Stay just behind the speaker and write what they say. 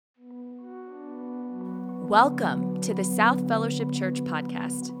Welcome to the South Fellowship Church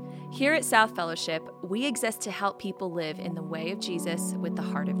podcast. Here at South Fellowship, we exist to help people live in the way of Jesus with the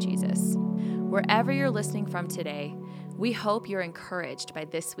heart of Jesus. Wherever you're listening from today, we hope you're encouraged by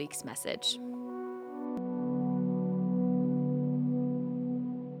this week's message.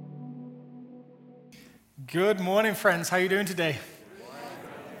 Good morning, friends. How are you doing today?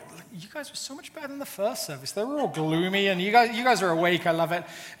 You guys were so much better than the first service. They were all gloomy, and you guys are awake. I love it.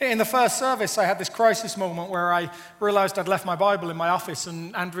 In the first service, I had this crisis moment where I realized I'd left my Bible in my office,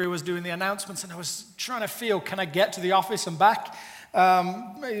 and Andrea was doing the announcements, and I was trying to feel, can I get to the office and back?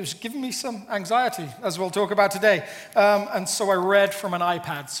 It was giving me some anxiety, as we'll talk about today. And so I read from an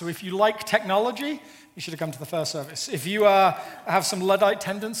iPad. So if you like technology, you should have come to the first service. If you have some Luddite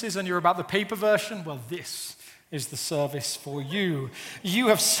tendencies and you're about the paper version, well, this is the service for you. You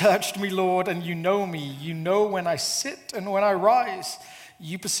have searched me, Lord, and you know me. You know when I sit and when I rise.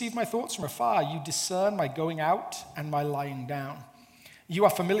 You perceive my thoughts from afar. You discern my going out and my lying down. You are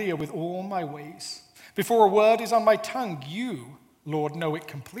familiar with all my ways. Before a word is on my tongue, you, Lord, know it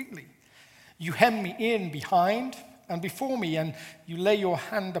completely. You hem me in behind and before me, and you lay your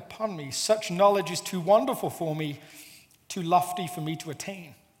hand upon me. Such knowledge is too wonderful for me, too lofty for me to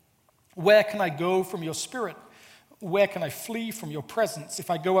attain. Where can I go from your spirit? Where can I flee from your presence?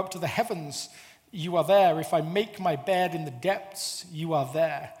 If I go up to the heavens, you are there. If I make my bed in the depths, you are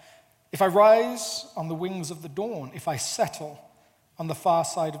there. If I rise on the wings of the dawn, if I settle on the far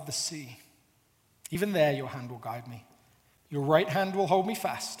side of the sea, even there your hand will guide me. Your right hand will hold me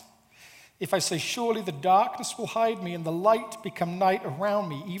fast. If I say, surely the darkness will hide me and the light become night around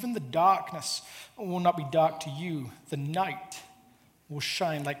me, even the darkness will not be dark to you. The night will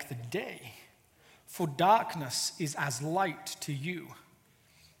shine like the day. For darkness is as light to you.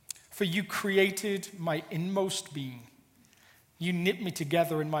 For you created my inmost being. You knit me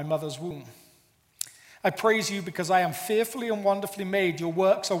together in my mother's womb. I praise you because I am fearfully and wonderfully made. Your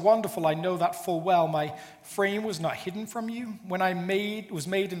works are wonderful. I know that full well. My frame was not hidden from you when I was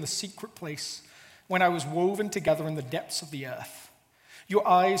made in the secret place, when I was woven together in the depths of the earth. Your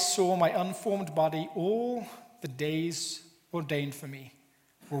eyes saw my unformed body. All the days ordained for me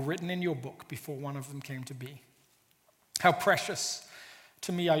were written in your book before one of them came to be. How precious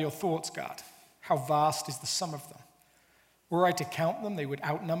to me are your thoughts, God. How vast is the sum of them. Were I to count them, they would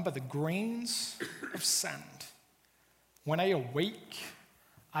outnumber the grains of sand. When I awake,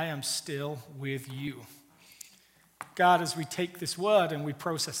 I am still with you. God, as we take this word and we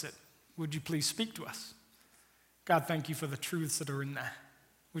process it, would you please speak to us? God, thank you for the truths that are in there.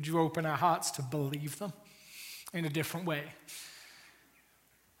 Would you open our hearts to believe them in a different way?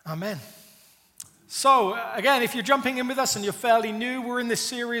 Amen. So, again, if you're jumping in with us and you're fairly new, we're in this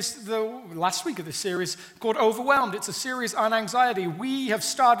series, the last week of this series, called Overwhelmed. It's a series on anxiety. We have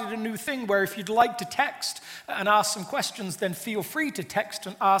started a new thing where if you'd like to text and ask some questions, then feel free to text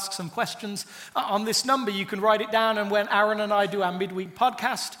and ask some questions on this number. You can write it down, and when Aaron and I do our midweek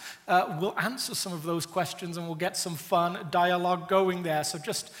podcast, we'll answer some of those questions and we'll get some fun dialogue going there. So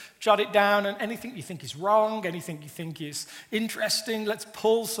just jot it down, and anything you think is wrong, anything you think is interesting, let's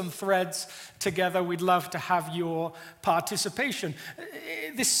pull some threads together. We'd love to have your participation.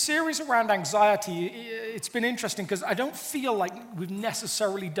 This series around anxiety, it's been interesting because I don't feel like we've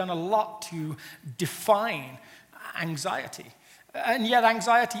necessarily done a lot to define anxiety. And yet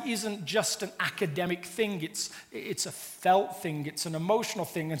anxiety isn't just an academic thing, it's a felt thing, it's an emotional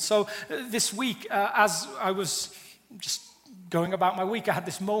thing. And so this week, as I was just going about my week, I had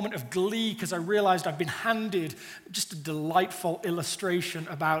this moment of glee because I realized I'd been handed just a delightful illustration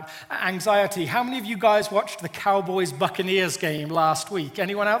about anxiety. How many of you guys watched the Cowboys-Buccaneers game last week?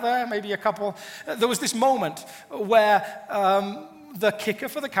 Anyone out there? Maybe a couple. There was this moment where the kicker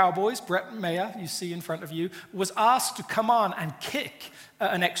for the Cowboys, Brett Maher, you see in front of you, was asked to come on and kick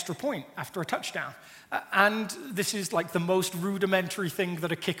an extra point after a touchdown. And this is like the most rudimentary thing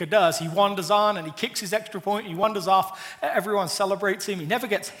that a kicker does. He wanders on and he kicks his extra point, he wanders off, everyone celebrates him, he never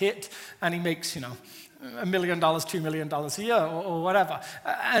gets hit, and he makes, $1 million, $2 million a year or whatever.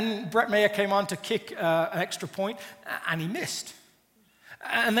 And Brett Maher came on to kick an extra point, and he missed.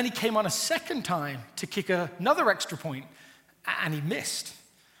 And then he came on a second time to kick another extra point, and he missed.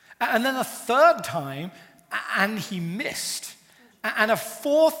 And then a third time, and he missed. And a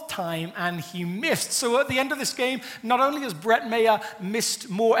fourth time, and he missed. So at the end of this game, not only has Brett Maher missed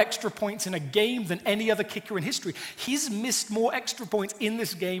more extra points in a game than any other kicker in history, he's missed more extra points in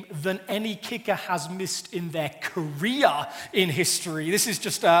this game than any kicker has missed in their career in history. This is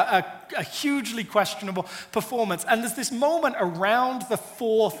just a hugely questionable performance. And there's this moment around the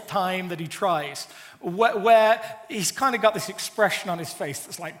fourth time that he tries, where he's kind of got this expression on his face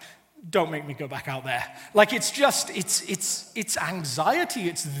that's like, don't make me go back out there. Like it's anxiety.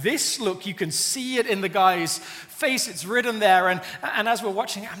 It's this look. You can see it in the guy's face. It's written there. And as we're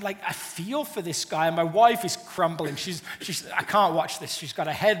watching it, I'm like, I feel for this guy. And my wife is crumbling. She's I can't watch this. She's got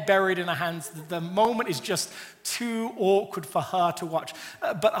her head buried in her hands. The moment is just too awkward for her to watch.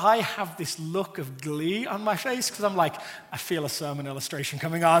 But I have this look of glee on my face because I'm like, I feel a sermon illustration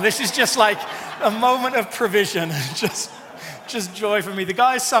coming on. This is just like a moment of provision. Just joy for me. The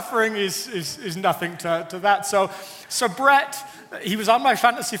guy's suffering is nothing to that. So Brett, he was on my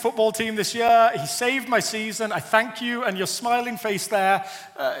fantasy football team this year. He saved my season. I thank you. And your smiling face there,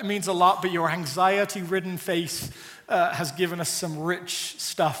 it means a lot. But your anxiety-ridden face has given us some rich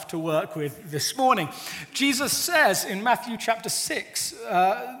stuff to work with this morning. Jesus says in Matthew chapter 6,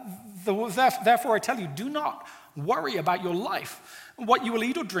 therefore I tell you, do not worry about your life, what you will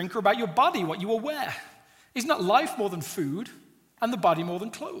eat or drink, or about your body, what you will wear. Is not life more than food, and the body more than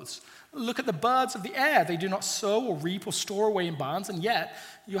clothes? Look at the birds of the air. They do not sow or reap or store away in barns, and yet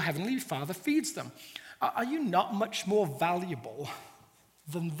your heavenly Father feeds them. Are you not much more valuable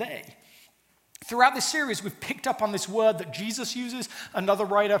than they? Throughout this series, we've picked up on this word that Jesus uses, another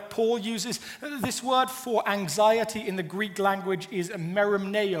writer, Paul, uses. This word for anxiety in the Greek language is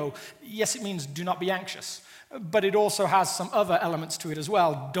merimneo. Yes, it means do not be anxious, but it also has some other elements to it as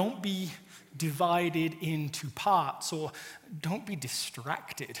well. Don't be divided into parts, or don't be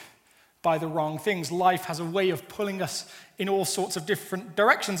distracted by the wrong things. Life has a way of pulling us in all sorts of different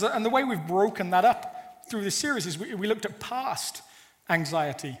directions, and the way we've broken that up through this series is we looked at past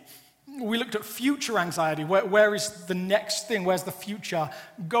anxiety. We looked at future anxiety. Where is the next thing? Where's the future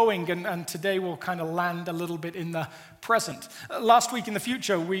going? And today we'll kind of land a little bit in the present. Last week in the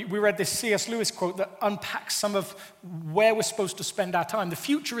future, we read this C.S. Lewis quote that unpacks some of where we're supposed to spend our time. The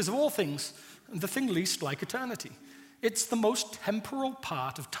future is of all things the thing least like eternity. It's the most temporal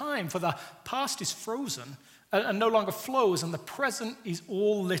part of time, for the past is frozen and no longer flows, and the present is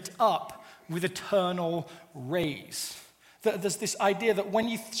all lit up with eternal rays. There's this idea that when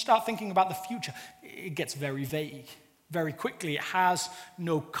you start thinking about the future, it gets very vague. Very quickly, it has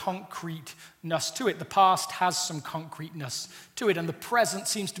no concreteness to it. The past has some concreteness to it, and the present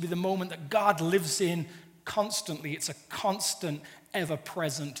seems to be the moment that God lives in constantly. It's a constant,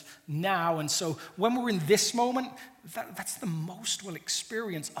 ever-present now. And so when we're in this moment, that's the most we'll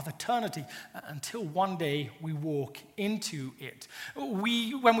experience of eternity until one day we walk into it.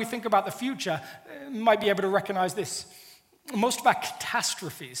 When we think about the future, might be able to recognize this. Most of our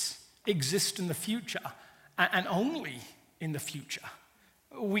catastrophes exist in the future, and only in the future.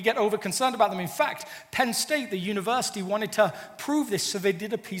 We get over-concerned about them. In fact, Penn State, the university, wanted to prove this, so they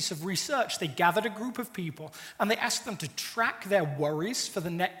did a piece of research. They gathered a group of people, and they asked them to track their worries for the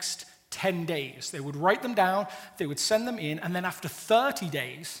next 10 days. They would write them down, they would send them in, and then after 30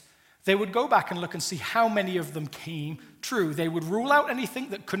 days, they would go back and look and see how many of them came true. They would rule out anything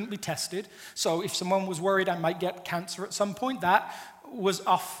that couldn't be tested. So if someone was worried I might get cancer at some point, that was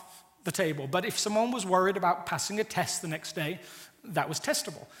off the table. But if someone was worried about passing a test the next day, that was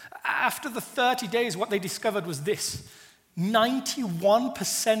testable. After the 30 days, what they discovered was this: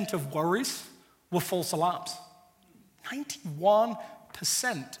 91% of worries were false alarms.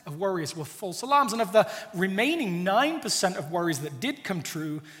 91% of worries were false alarms. And of the remaining 9% of worries that did come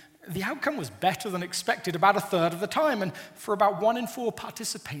true, the outcome was better than expected about a third of the time. And for about 1 in 4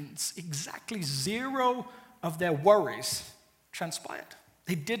 participants, exactly 0 of their worries transpired.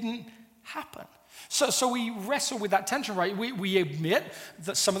 They didn't happen. So we wrestle with that tension, right? We admit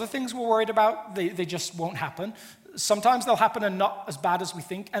that some of the things we're worried about, they just won't happen. Sometimes they'll happen and not as bad as we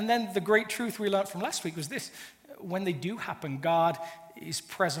think. And then the great truth we learned from last week was this: when they do happen, God is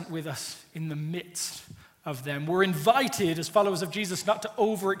present with us in the midst of them. We're invited as followers of Jesus not to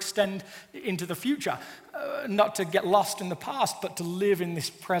overextend into the future, not to get lost in the past, but to live in this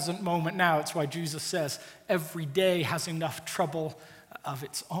present moment now. It's why Jesus says every day has enough trouble of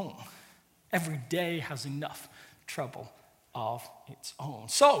its own. Every day has enough trouble of its own.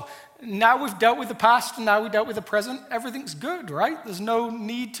 So now we've dealt with the past and now we dealt with the present. Everything's good, right? There's no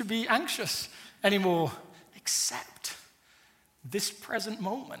need to be anxious anymore, except this present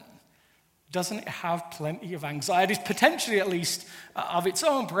moment. Doesn't it have plenty of anxieties, potentially at least, of its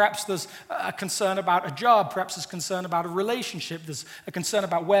own? Perhaps there's a concern about a job. Perhaps there's concern about a relationship. There's a concern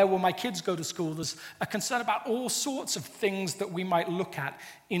about where will my kids go to school. There's a concern about all sorts of things that we might look at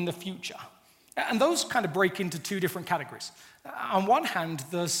in the future. And those kind of break into 2 different categories. On one hand,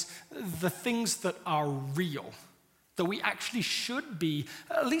 there's the things that are real, that we actually should be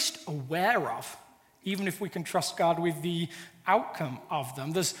at least aware of, even if we can trust God with the outcome of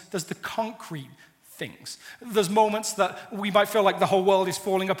them. There's the concrete things. There's moments that we might feel like the whole world is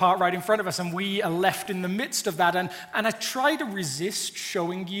falling apart right in front of us, and we are left in the midst of that. And I try to resist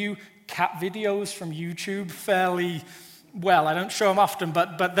showing you cat videos from YouTube fairly well. I don't show them often,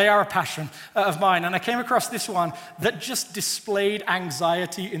 but they are a passion of mine. And I came across this one that just displayed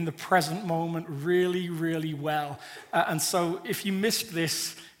anxiety in the present moment really, really well. And so if you missed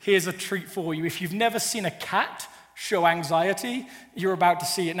this, here's a treat for you. If you've never seen a cat show anxiety, you're about to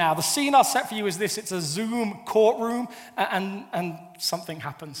see it now. The scene I'll set for you is this. It's a Zoom courtroom, and something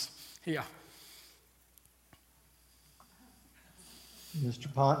happens here.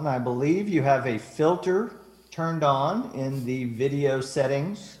 Mr. Ponton, I believe you have a filter turned on in the video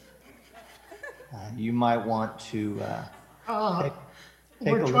settings. You might want to take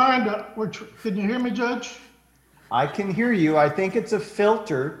we're trying to, can you hear me, Judge? I can hear you. I think it's a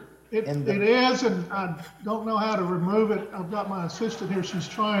filter. It is, and I don't know how to remove it. I've got my assistant here. She's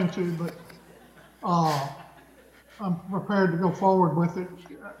trying to, but I'm prepared to go forward with it.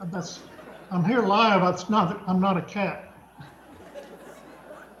 I'm here live. I'm not a cat.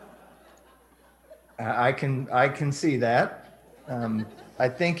 I can see that. I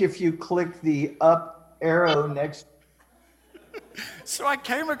think if you click the up arrow next. So I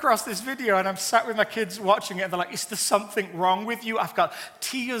came across this video, and I'm sat with my kids watching it, and they're like, is there something wrong with you? I've got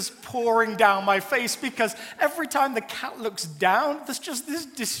tears pouring down my face, because every time the cat looks down, there's just this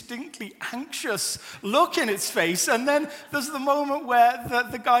distinctly anxious look in its face. And then there's the moment where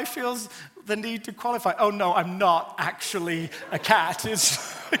the guy feels the need to qualify. Oh, no, I'm not actually a cat.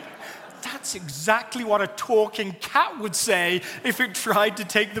 That's exactly what a talking cat would say if it tried to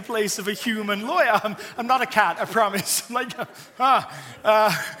take the place of a human lawyer. I'm not a cat, I promise. I'm like,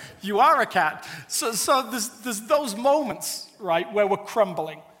 you are a cat. So there's those moments, right, where we're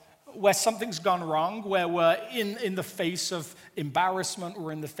crumbling, where something's gone wrong, where we're in the face of embarrassment,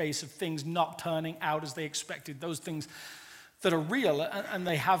 or in the face of things not turning out as they expected, those things that are real, and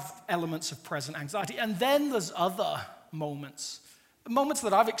they have elements of present anxiety. And then there's other moments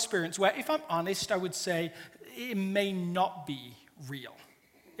that I've experienced where, if I'm honest, I would say it may not be real.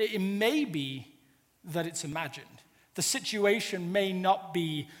 It may be that it's imagined. The situation may not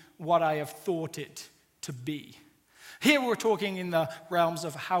be what I have thought it to be. Here we're talking in the realms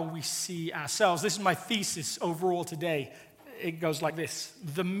of how we see ourselves. This is my thesis overall today. It goes like this: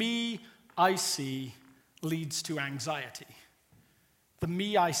 the me I see leads to anxiety. The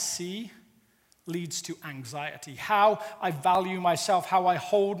me I see leads to anxiety. How I value myself, how I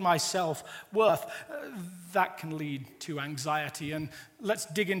hold myself worth, that can lead to anxiety. And let's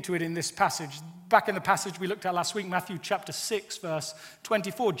dig into it in this passage. Back in the passage we looked at last week, Matthew chapter 6, verse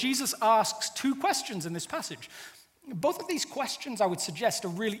 24, Jesus asks two questions in this passage. Both of these questions, I would suggest, are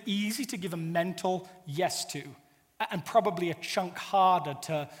really easy to give a mental yes to, and probably a chunk harder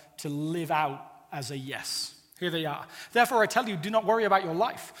to live out as a yes. Here they are. Therefore, I tell you, do not worry about your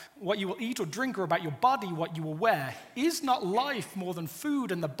life, what you will eat or drink, or about your body, what you will wear. Is not life more than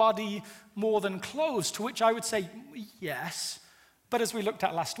food, and the body more than clothes? To which I would say, yes. But as we looked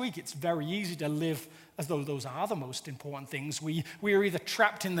at last week, it's very easy to live as though those are the most important things. We are either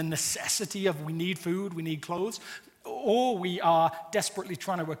trapped in the necessity of we need food, we need clothes, or we are desperately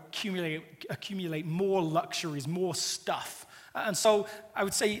trying to accumulate more luxuries, more stuff. And so I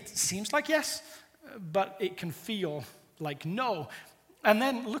would say it seems like yes, but it can feel like no. And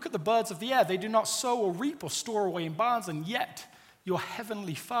then look at the birds of the air. They do not sow or reap or store away in barns, and yet your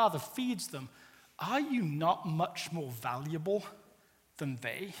heavenly Father feeds them. Are you not much more valuable than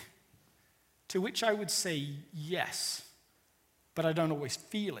they? To which I would say yes, but I don't always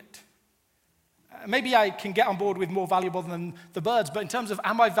feel it. Maybe I can get on board with more valuable than the birds, but in terms of,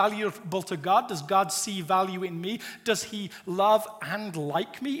 am I valuable to God? Does God see value in me? Does he love and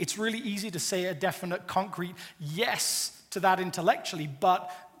like me? It's really easy to say a definite, concrete yes to that intellectually, but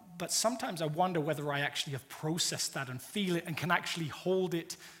sometimes I wonder whether I actually have processed that and feel it and can actually hold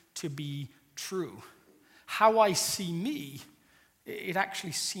it to be true. How I see me, it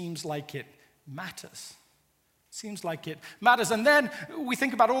actually seems like it matters. Seems like it matters. And then we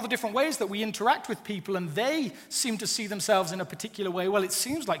think about all the different ways that we interact with people, and they seem to see themselves in a particular way. Well, it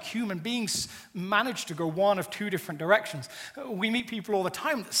seems like human beings manage to go one of two different directions. We meet people all the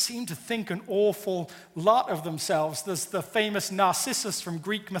time that seem to think an awful lot of themselves. There's the famous Narcissus from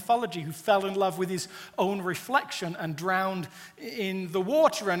Greek mythology who fell in love with his own reflection and drowned in the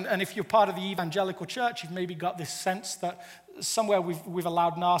water. And if you're part of the evangelical church, you've maybe got this sense that somewhere we've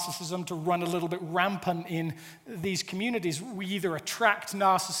allowed narcissism to run a little bit rampant in these communities. We either attract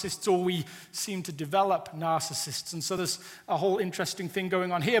narcissists or we seem to develop narcissists. And so there's a whole interesting thing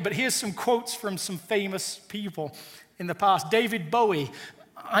going on here. But here's some quotes from some famous people in the past. David Bowie,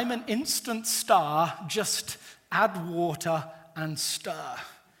 I'm an instant star, just add water and stir.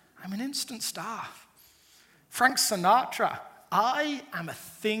 I'm an instant star. Frank Sinatra, I am a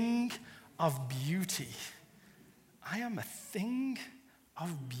thing of beauty. I am a thing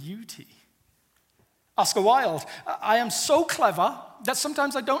of beauty. Oscar Wilde, I am so clever that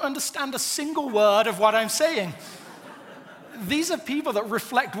sometimes I don't understand a single word of what I'm saying. These are people that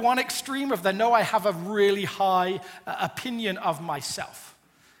reflect one extreme of they know I have a really high opinion of myself.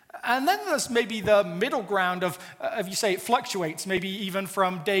 And then there's maybe the middle ground of you say it fluctuates, maybe even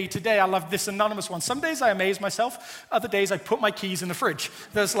from day to day. I love this anonymous one. Some days I amaze myself. Other days I put my keys in the fridge.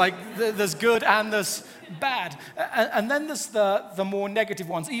 There's good and there's bad. And then there's the more negative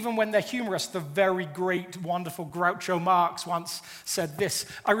ones. Even when they're humorous, the very great, wonderful Groucho Marx once said this: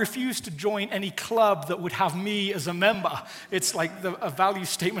 I refuse to join any club that would have me as a member. It's like a value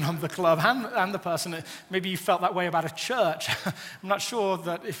statement on the club and the person. Maybe you felt that way about a church. I'm not sure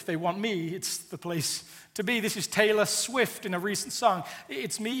that if they want me, it's the place to be. This is Taylor Swift in a recent song.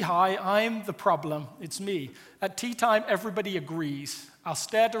 It's me, hi, I'm the problem, it's me. At tea time, everybody agrees. I'll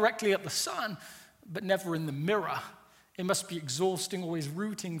stare directly at the sun, but never in the mirror. It must be exhausting, always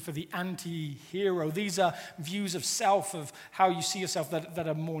rooting for the anti-hero. These are views of self, of how you see yourself that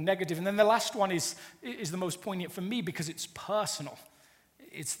are more negative. And then the last one is the most poignant for me because it's personal.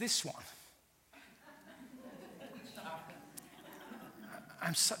 It's this one.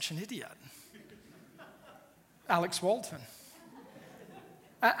 I'm such an idiot. Alex Walton.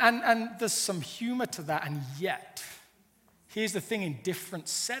 And there's some humor to that, and yet, here's the thing, in different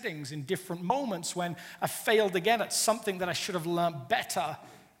settings, in different moments, when I failed again at something that I should have learned better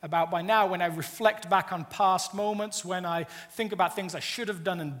about by now, when I reflect back on past moments, when I think about things I should have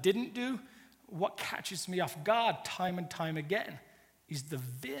done and didn't do, what catches me off guard time and time again is the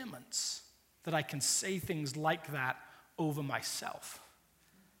vehemence that I can say things like that over myself.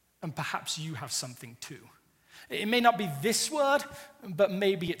 And perhaps you have something too. It may not be this word, but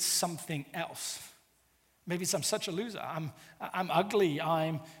maybe it's something else. Maybe it's I'm such a loser. I'm ugly.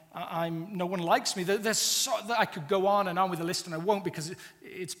 I'm no one likes me. I could go on and on with the list, and I won't because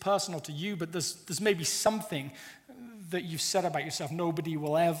it's personal to you. But there's maybe something that you've said about yourself. Nobody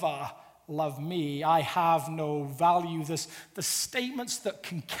will ever love me. I have no value. There's the statements that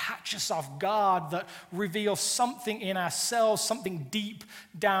can catch us off guard, that reveal something in ourselves, something deep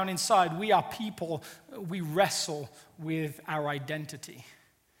down inside. We are people. We wrestle with our identity.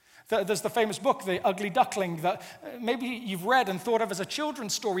 There's the famous book, The Ugly Duckling, that maybe you've read and thought of as a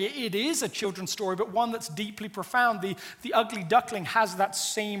children's story. It is a children's story, but one that's deeply profound. The Ugly Duckling has that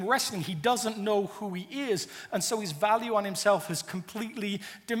same wrestling. He doesn't know who he is, and so his value on himself has completely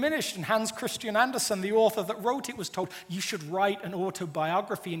diminished. And Hans Christian Andersen, the author that wrote it, was told, you should write an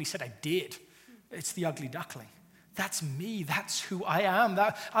autobiography, and he said, I did. It's The Ugly Duckling. That's me. That's who I am.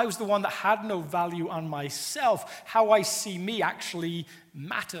 I was the one that had no value on myself. How I see me actually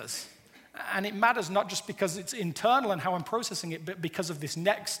matters. And it matters not just because it's internal and how I'm processing it, but because of this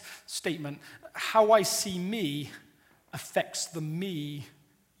next statement. How I see me affects the me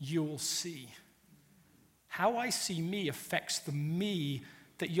you'll see. How I see me affects the me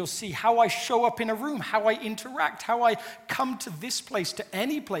that you'll see. How I show up in a room, how I interact, how I come to this place, to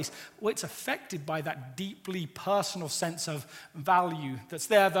any place, well, it's affected by that deeply personal sense of value that's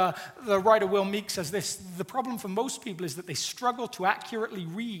there. The writer Will Meek says this: the problem for most people is that they struggle to accurately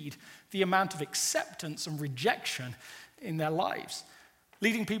read the amount of acceptance and rejection in their lives,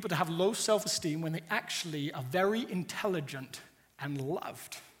 leading people to have low self-esteem when they actually are very intelligent and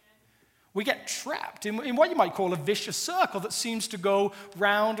loved. We get trapped in what you might call a vicious circle that seems to go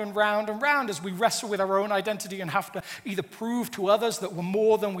round and round and round as we wrestle with our own identity and have to either prove to others that we're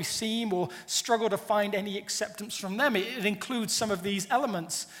more than we seem or struggle to find any acceptance from them. It includes some of these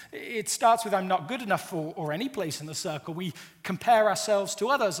elements. It starts with I'm not good enough or any place in the circle. We compare ourselves to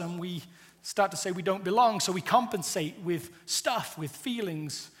others and we start to say we don't belong, so we compensate with stuff, with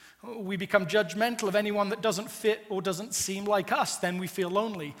feelings. We become judgmental of anyone that doesn't fit or doesn't seem like us. Then we feel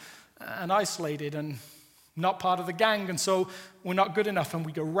lonely and isolated and not part of the gang, and so we're not good enough, and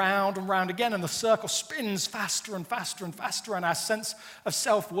we go round and round again, and the circle spins faster and faster and faster, and our sense of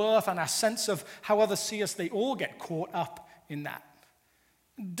self-worth and our sense of how others see us, they all get caught up in that.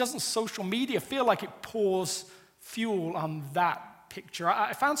 Doesn't social media feel like it pours fuel on that picture?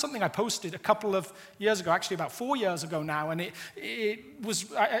 I found something I posted a couple of years ago, actually about 4 years ago now, and it was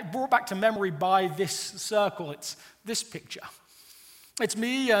brought back to memory by this circle. It's this picture. It's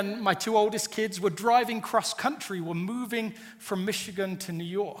me and my two oldest kids. We're driving cross country. We're moving from Michigan to New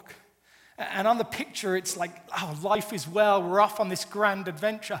York. And on the picture, it's like, oh, life is well. We're off on this grand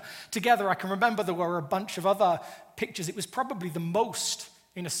adventure together. I can remember there were a bunch of other pictures. It was probably the most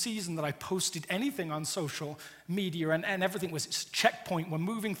in a season that I posted anything on social media, and everything was its checkpoint. We're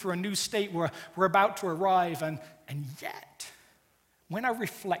moving through a new state. We're about to arrive. And yet, when I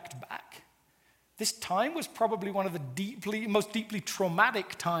reflect back, this time was probably one of the most deeply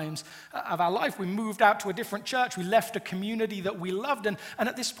traumatic times of our life. We moved out to a different church. We left a community that we loved. And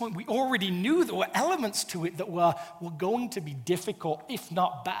at this point, we already knew there were elements to it that were going to be difficult, if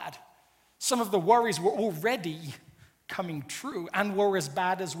not bad. Some of the worries were already coming true and were as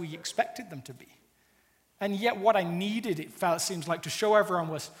bad as we expected them to be. And yet what I needed, it seems like, to show everyone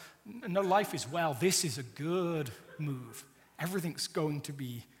was, no, life is well. This is a good move. Everything's going to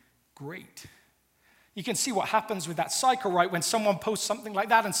be great. You can see what happens with that cycle, right? When someone posts something like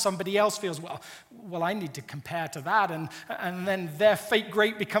that and somebody else feels, well, I need to compare to that. And then their fake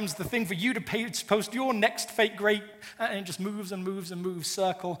great becomes the thing for you to post your next fake great. And it just moves and moves and moves,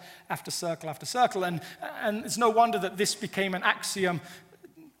 circle after circle after circle. And it's no wonder that this became an axiom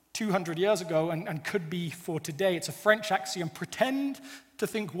 200 years ago and could be for today. It's a French axiom: pretend to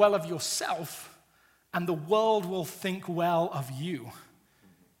think well of yourself, and the world will think well of you.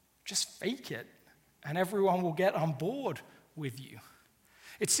 Just fake it, and everyone will get on board with you.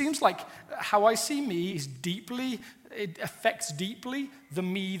 It seems like how I see me it affects deeply the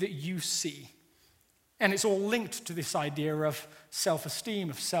me that you see. And it's all linked to this idea of self-esteem,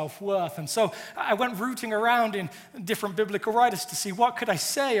 of self-worth. And so I went rooting around in different biblical writers to see what could I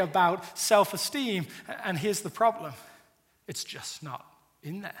say about self-esteem. And here's the problem: it's just not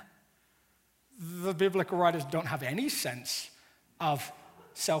in there. The biblical writers don't have any sense of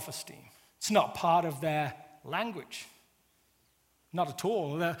self-esteem. It's not part of their language. Not at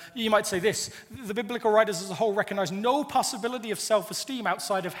all. You might say this: the biblical writers as a whole recognize no possibility of self-esteem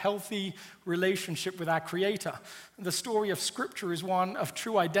outside of healthy relationship with our Creator. The story of Scripture is one of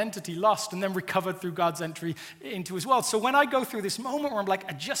true identity lost and then recovered through God's entry into His world. So when I go through this moment where I'm like,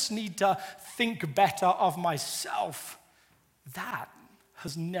 I just need to think better of myself, that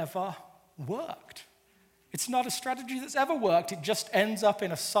has never worked. It's not a strategy that's ever worked. It just ends up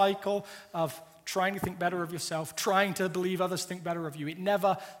in a cycle of trying to think better of yourself, trying to believe others think better of you. It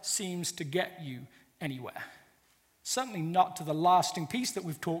never seems to get you anywhere. Certainly not to the lasting peace that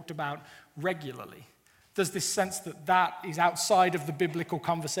we've talked about regularly. There's this sense that is outside of the biblical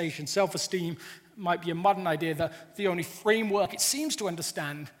conversation. Self-esteem might be a modern idea. The only framework it seems to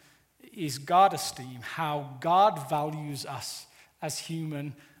understand is God esteem, how God values us as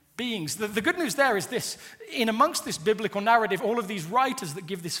human beings. The good news there is this: in amongst this biblical narrative, all of these writers that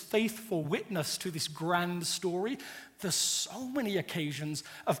give this faithful witness to this grand story, there's so many occasions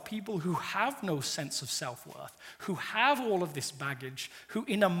of people who have no sense of self-worth, who have all of this baggage, who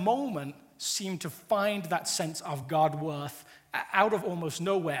in a moment seem to find that sense of God-worth out of almost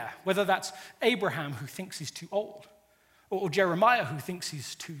nowhere, whether that's Abraham, who thinks he's too old, or Jeremiah, who thinks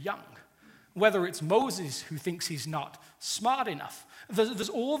he's too young, whether it's Moses, who thinks he's not smart enough. There's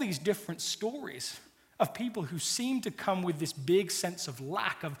all these different stories of people who seem to come with this big sense of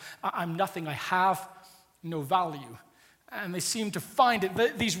lack of, I'm nothing, I have no value. And they seem to find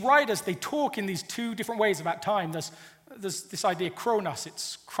it. These writers, they talk in these two different ways about time. There's this idea, chronos,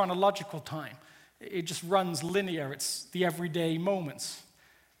 it's chronological time. It just runs linear. It's the everyday moments.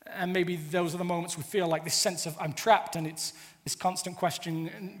 And maybe those are the moments we feel like this sense of I'm trapped, and it's this constant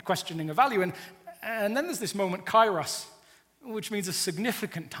questioning of value. And then there's this moment, kairos, which means a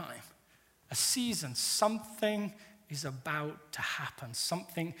significant time, a season. Something is about to happen.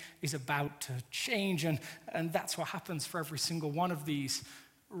 Something is about to change. And that's what happens for every single one of these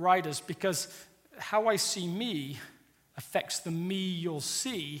writers, because how I see me affects the me you'll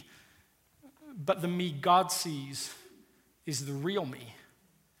see, but the me God sees is the real me.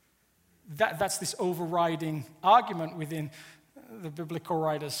 That's this overriding argument within the biblical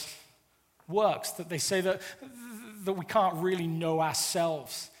writers' works, that they say that we can't really know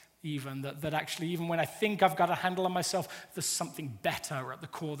ourselves even, that actually even when I think I've got a handle on myself, there's something better at the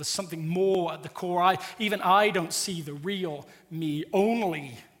core, there's something more at the core. I don't see the real me,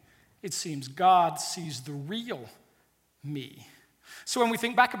 only it seems God sees the real me. So when we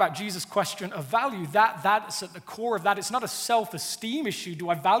think back about Jesus' question of value, that's at the core of that. It's not a self-esteem issue. Do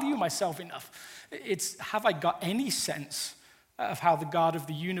I value myself enough? It's, have I got any sense of how the God of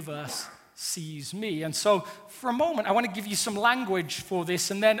the universe sees me? And so for a moment, I want to give you some language for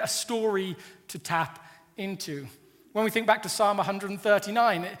this and then a story to tap into. When we think back to Psalm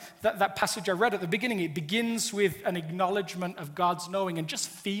 139, that passage I read at the beginning, it begins with an acknowledgement of God's knowing, and just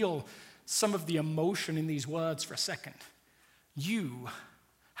feel some of the emotion in these words for a second. You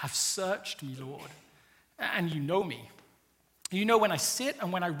have searched me, Lord, and you know me. You know when I sit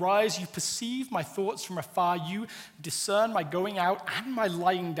and when I rise, you perceive my thoughts from afar. You discern my going out and my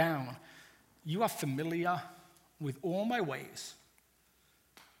lying down. You are familiar with all my ways.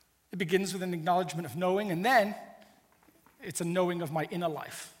 It begins with an acknowledgement of knowing, and then it's a knowing of my inner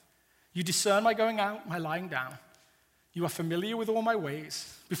life. You discern my going out, my lying down. You are familiar with all my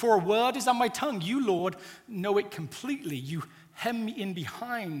ways. Before a word is on my tongue, you, Lord, know it completely. You hem me in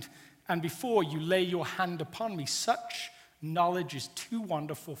behind, and before you lay your hand upon me. Such knowledge is too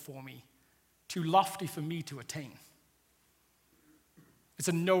wonderful for me, too lofty for me to attain. It's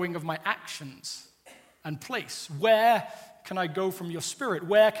a knowing of my actions and place. Where can I go from your spirit?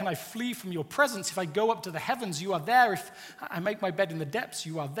 Where can I flee from your presence? If I go up to the heavens, you are there. If I make my bed in the depths,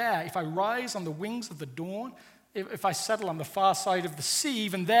 you are there. If I rise on the wings of the dawn, if I settle on the far side of the sea,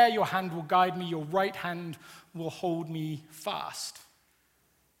 even there your hand will guide me, your right hand will hold me fast.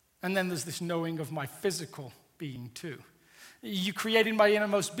 And then there's this knowing of my physical being too. You created my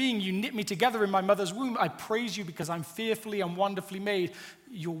innermost being. You knit me together in my mother's womb. I praise you because I'm fearfully and wonderfully made.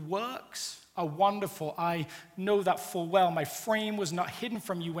 Your works are wonderful. I know that full well. My frame was not hidden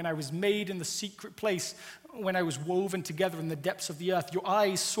from you when I was made in the secret place, when I was woven together in the depths of the earth. Your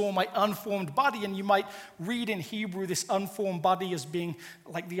eyes saw my unformed body, and you might read in Hebrew this unformed body as being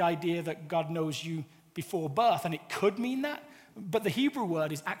like the idea that God knows you before birth, and it could mean that, but the Hebrew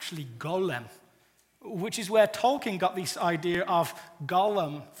word is actually golem, which is where Tolkien got this idea of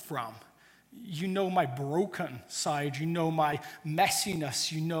Gollum from. You know my broken side, you know my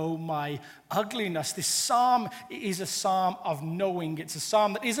messiness, you know my ugliness. This psalm is a psalm of knowing. It's a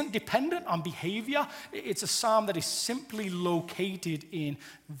psalm that isn't dependent on behavior. It's a psalm that is simply located in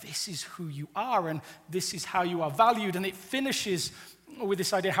this is who you are and this is how you are valued. And it finishes with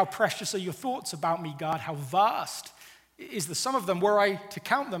this idea, how precious are your thoughts about me, God? How vast is the sum of them. Were I to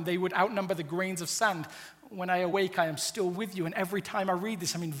count them, they would outnumber the grains of sand. When I awake, I am still with you. And every time I read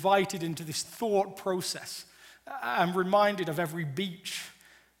this, I'm invited into this thought process. I'm reminded of every beach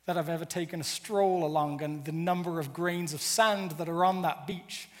that I've ever taken a stroll along and the number of grains of sand that are on that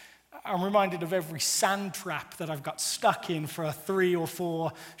beach. I'm reminded of every sand trap that I've got stuck in for 3 or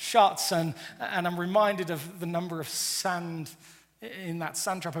 4 shots. And I'm reminded of the number of sand in that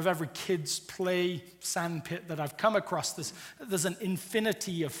sand trap, of every kid's play sand pit that I've come across. There's an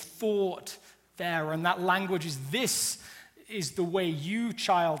infinity of thought there, and that language is, this is the way you,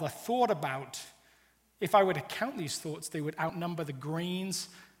 child, are thought about. If I were to count these thoughts, they would outnumber the grains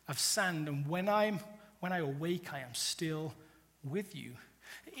of sand, and when I awake, I am still with you.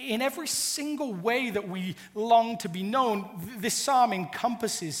 In every single way that we long to be known, this psalm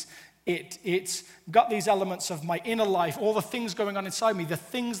encompasses it. It's got these elements of my inner life, all the things going on inside me, the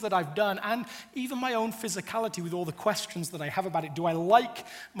things that I've done, and even my own physicality with all the questions that I have about it. Do I like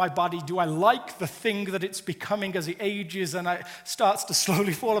my body? Do I like the thing that it's becoming as it ages and it starts to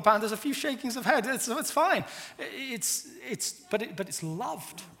slowly fall apart? There's a few shakings of head. It's fine. But it's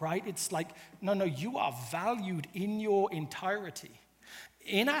loved, right? It's like, no, you are valued in your entirety.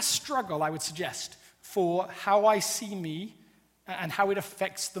 In our struggle, I would suggest, for how I see me and how it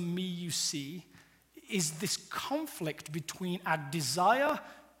affects the me you see, is this conflict between our desire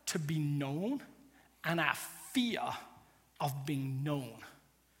to be known and our fear of being known.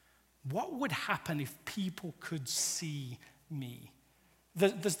 What would happen if people could see me?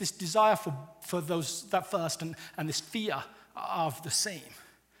 There's this desire for those that first and this fear of the same.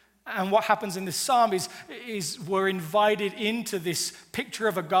 And what happens in this psalm is we're invited into this picture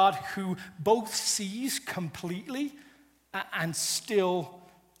of a God who both sees completely and still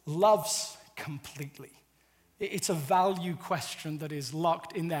loves completely. It's a value question that is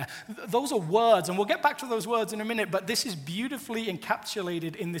locked in there. Those are words, and we'll get back to those words in a minute, but this is beautifully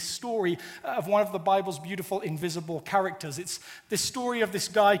encapsulated in this story of one of the Bible's beautiful invisible characters. It's this story of this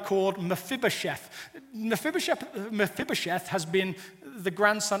guy called Mephibosheth. Mephibosheth has been the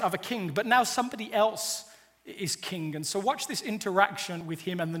grandson of a king, but now somebody else is king. And so watch this interaction with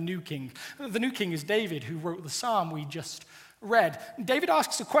him and the new king. The new king is David, who wrote the psalm we just read. David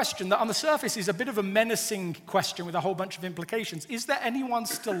asks a question that on the surface is a bit of a menacing question with a whole bunch of implications. Is there anyone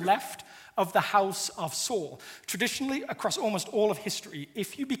still left of the house of Saul? Traditionally, across almost all of history,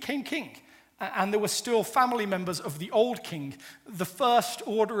 if you became king and there were still family members of the old king, the first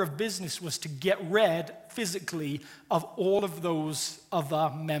order of business was to get rid physically of all of those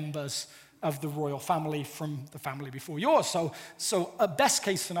other members of the royal family from the family before yours. So a best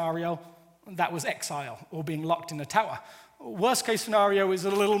case scenario, that was exile or being locked in a tower. Worst case scenario is a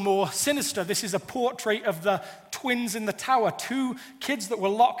little more sinister. This is a portrait of the twins in the tower, two kids that were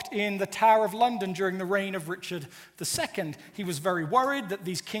locked in the Tower of London during the reign of Richard II. He was very worried that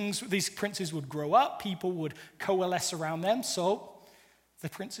these princes would grow up, people would coalesce around them, so the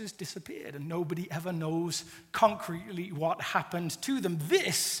princes disappeared, and nobody ever knows concretely what happened to them.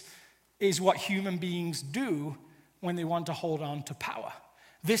 This is what human beings do when they want to hold on to power.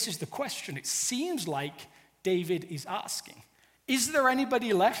 This is the question it seems like David is asking. Is there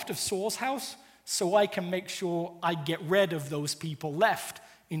anybody left of Saul's house so I can make sure I get rid of those people left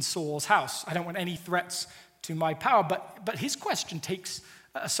in Saul's house? I don't want any threats to my power. But his question takes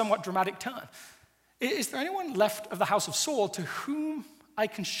a somewhat dramatic turn. Is there anyone left of the house of Saul to whom I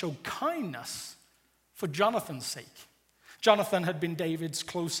can show kindness for Jonathan's sake? Jonathan had been David's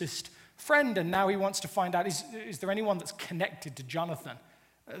closest friend, and now he wants to find out, is there anyone that's connected to Jonathan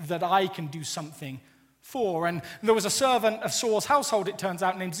that I can do something for? And there was a servant of Saul's household, it turns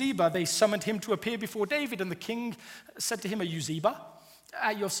out, named Ziba. They summoned him to appear before David, and the king said to him, "Are you Ziba?"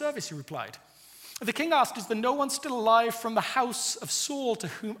 "At your service," he replied. The king asked, "Is there no one still alive from the house of Saul to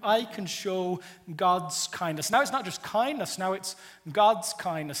whom I can show God's kindness?" Now it's not just kindness, now it's God's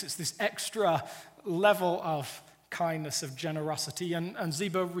kindness. It's this extra level of kindness, of generosity. And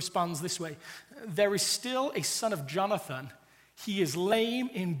Ziba responds this way: "There is still a son of Jonathan. He is lame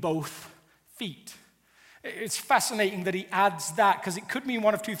in both feet." It's fascinating that he adds that, because it could mean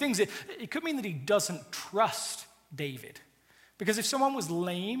one of two things. It could mean that he doesn't trust David. Because if someone was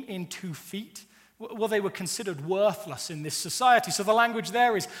lame in 2 feet, well, they were considered worthless in this society. So the language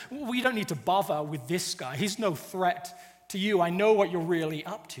there is, we don't need to bother with this guy. He's no threat to you. I know what you're really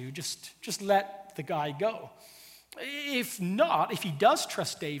up to. Just let the guy go. If not, if he does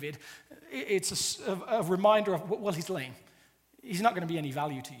trust David, it's a reminder of, well, he's lame. He's not going to be any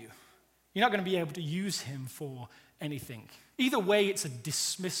value to you. You're not going to be able to use him for anything. Either way, it's a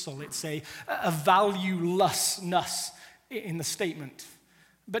dismissal. It's a valuelessness in the statement.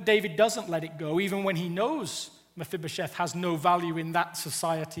 But David doesn't let it go, even when he knows Mephibosheth has no value in that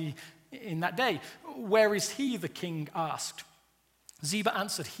society in that day. "Where is he?" the king asked. Ziba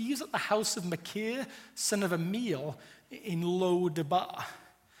answered, "He is at the house of Machir, son of Amiel, in Lo-debar."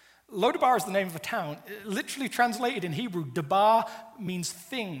 Lo-debar is the name of a town. Literally translated in Hebrew, debar means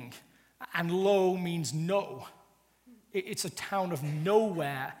thing, and lo means no. It's a town of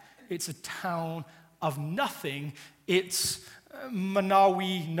nowhere. It's a town of nothing. It's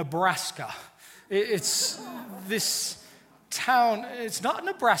Manawi, Nebraska. It's this town. It's not a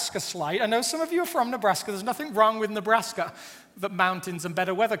Nebraska slight. I know some of you are from Nebraska. There's nothing wrong with Nebraska that mountains and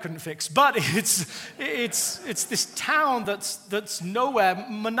better weather couldn't fix. But it's this town that's nowhere.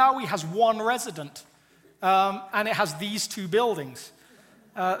 Manawi has one resident, and it has these 2 buildings.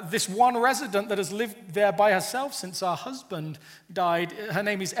 This one resident that has lived there by herself since her husband died, her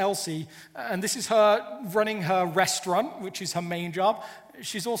name is Elsie, and this is her running her restaurant, which is her main job.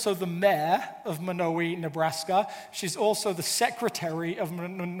 She's also the mayor of Manoa, Nebraska. She's also the secretary of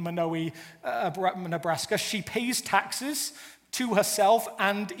Manoa, Nebraska. She pays taxes to herself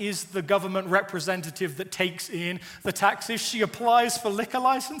and is the government representative that takes in the taxes. She applies for liquor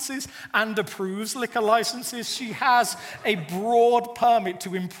licenses and approves liquor licenses. She has a broad permit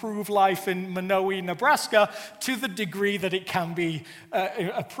to improve life in Manoa, Nebraska, to the degree that it can be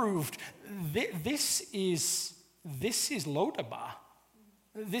approved. This is Lo-debar.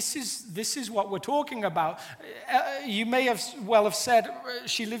 This is what we're talking about. You may have said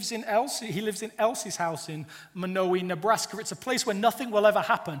he lives in Elsie's house in Manoa, Nebraska. It's a place where nothing will ever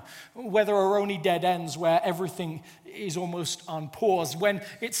happen, where there are only dead ends, where everything is almost on pause. When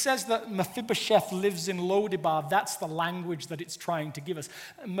it says that Mephibosheth lives in Lo-debar, that's the language that it's trying to give us.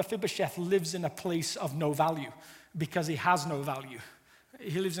 Mephibosheth lives in a place of no value because he has no value.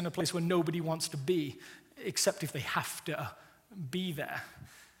 He lives in a place where nobody wants to be, except if they have to be there.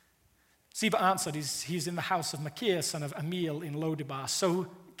 Ziba answered, he's in the house of Machir, son of Amiel, in Lo-debar. So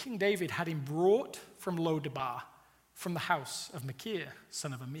King David had him brought from Lo-debar, from the house of Machir,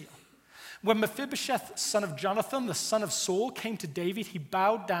 son of Amiel. When Mephibosheth, son of Jonathan, the son of Saul, came to David, he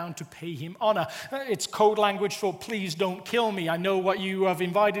bowed down to pay him honor. It's code language for, please don't kill me. I know what you have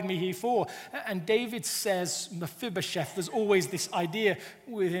invited me here for. And David says, Mephibosheth, there's always this idea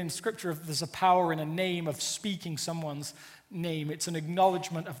within Scripture of there's a power in a name of speaking someone's name. It's an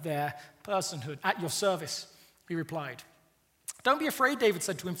acknowledgement of their personhood. At your service, he replied. Don't be afraid, David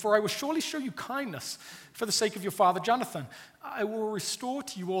said to him, for I will surely show you kindness for the sake of your father Jonathan. I will restore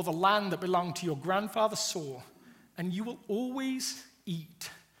to you all the land that belonged to your grandfather Saul, and you will always eat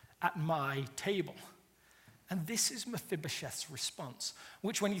at my table. And this is Mephibosheth's response,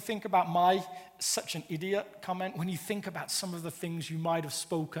 which when you think about my such an idiot comment, when you think about some of the things you might have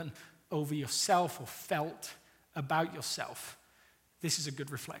spoken over yourself or felt about yourself, this is a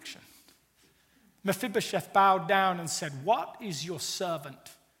good reflection. Mephibosheth bowed down and said, "What is your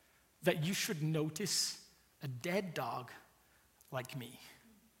servant that you should notice a dead dog like me?"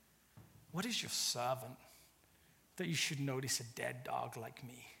 What is your servant that you should notice a dead dog like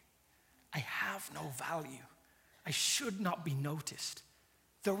me? I have no value. I should not be noticed.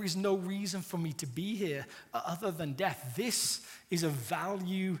 There is no reason for me to be here other than death. This is a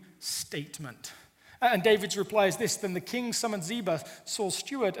value statement. And David's reply is this: "Then the king summoned Ziba, Saul's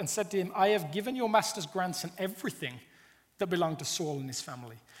steward, and said to him, 'I have given your master's grandson everything that belonged to Saul and his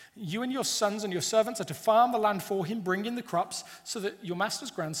family. You and your sons and your servants are to farm the land for him, bring in the crops, so that your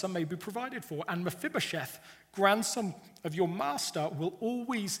master's grandson may be provided for. And Mephibosheth, grandson of your master, will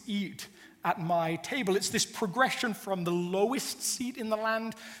always eat at my table.'" It's this progression from the lowest seat in the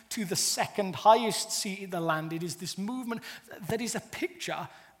land to the second highest seat in the land. It is this movement that is a picture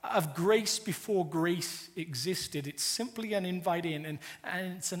of grace before grace existed. It's simply an invite in, and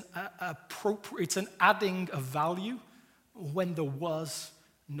it's an adding of value when there was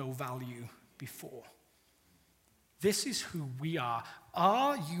no value before. This is who we are.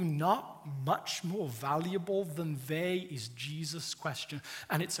 Are you not much more valuable than they, is Jesus' question.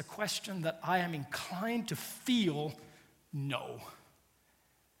 And it's a question that I am inclined to feel no.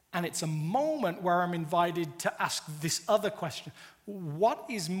 And it's a moment where I'm invited to ask this other question: what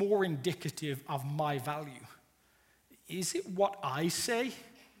is more indicative of my value? Is it what I say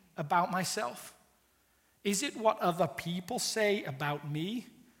about myself? Is it what other people say about me?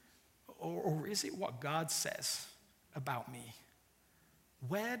 Or is it what God says about me?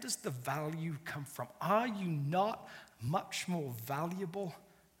 Where does the value come from? Are you not much more valuable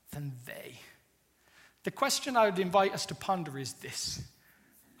than they? The question I would invite us to ponder is this: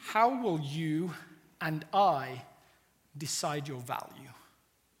 how will you and I decide your value?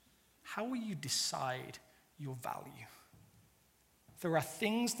 How will you decide your value? There are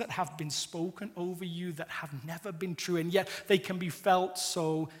things that have been spoken over you that have never been true, and yet they can be felt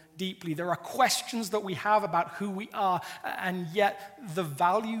so deeply. There are questions that we have about who we are, and yet the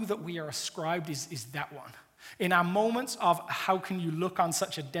value that we are ascribed is that one. In our moments of "how can you look on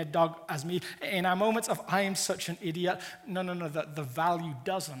such a dead dog as me?" In our moments of "I am such an idiot," no, the value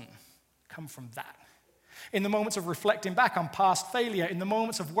doesn't come from that. In the moments of reflecting back on past failure, in the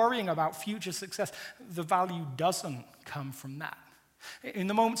moments of worrying about future success, the value doesn't come from that. In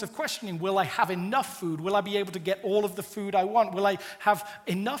the moments of questioning, will I have enough food? Will I be able to get all of the food I want? Will I have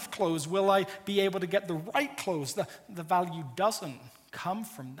enough clothes? Will I be able to get the right clothes? The value doesn't come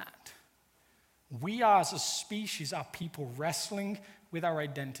from that. We are, as a species, are people wrestling with our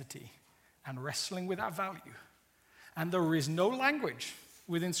identity and wrestling with our value. And there is no language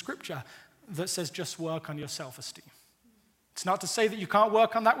within Scripture that says just work on your self-esteem. It's not to say that you can't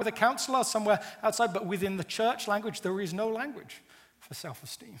work on that with a counselor somewhere outside, but within the church language, there is no language for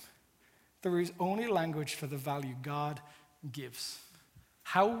self-esteem. There is only language for the value God gives.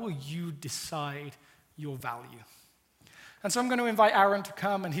 How will you decide your value? And so I'm going to invite Aaron to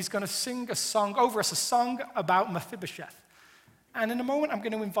come, and he's going to sing a song over us, a song about Mephibosheth. And in a moment, I'm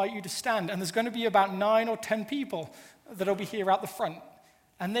going to invite you to stand, and there's going to be about 9 or 10 people that'll be here out the front.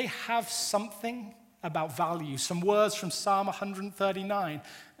 And they have something about value, some words from Psalm 139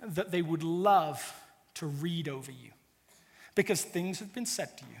 that they would love to read over you. Because things have been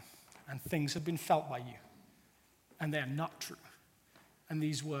said to you, and things have been felt by you, and they're not true. And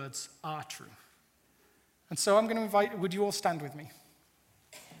these words are true. And so I'm going to invite, would you all stand with me?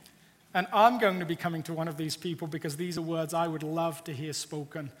 And I'm going to be coming to one of these people because these are words I would love to hear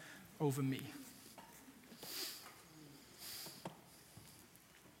spoken over me.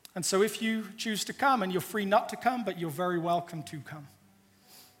 And so if you choose to come, and you're free not to come, but you're very welcome to come,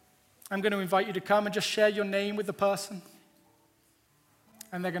 I'm going to invite you to come and just share your name with the person.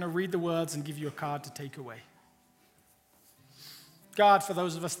 And they're going to read the words and give you a card to take away. God, for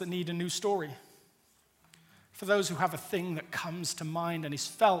those of us that need a new story, for those who have a thing that comes to mind and is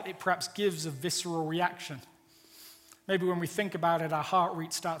felt, it perhaps gives a visceral reaction. Maybe when we think about it, our heart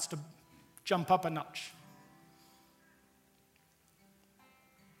rate starts to jump up a notch.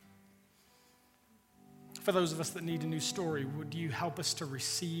 For those of us that need a new story, would you help us to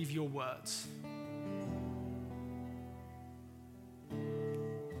receive your words?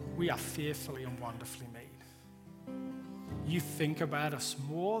 We are fearfully and wonderfully made. You think about us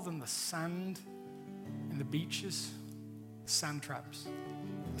more than the sand in the beaches, the sand traps,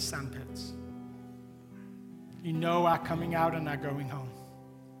 the sand pits. You know our coming out and our going home.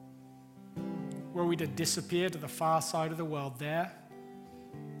 were we to disappear to the far side of the world, there,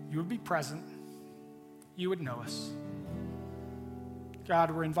 you would be present. You would know us.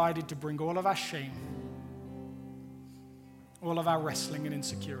 God, we're invited to bring all of our shame, all of our wrestling and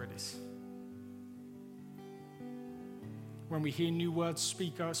insecurities. When we hear new words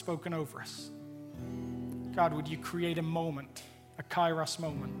spoken over us, God, would you create a moment, a kairos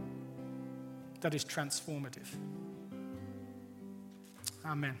moment, that is transformative?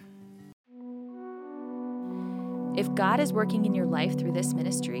 Amen. If God is working in your life through this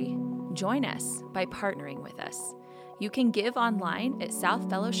ministry, join us by partnering with us. You can give online at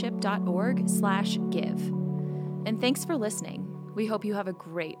southfellowship.org/give. And thanks for listening. We hope you have a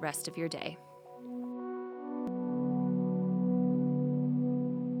great rest of your day.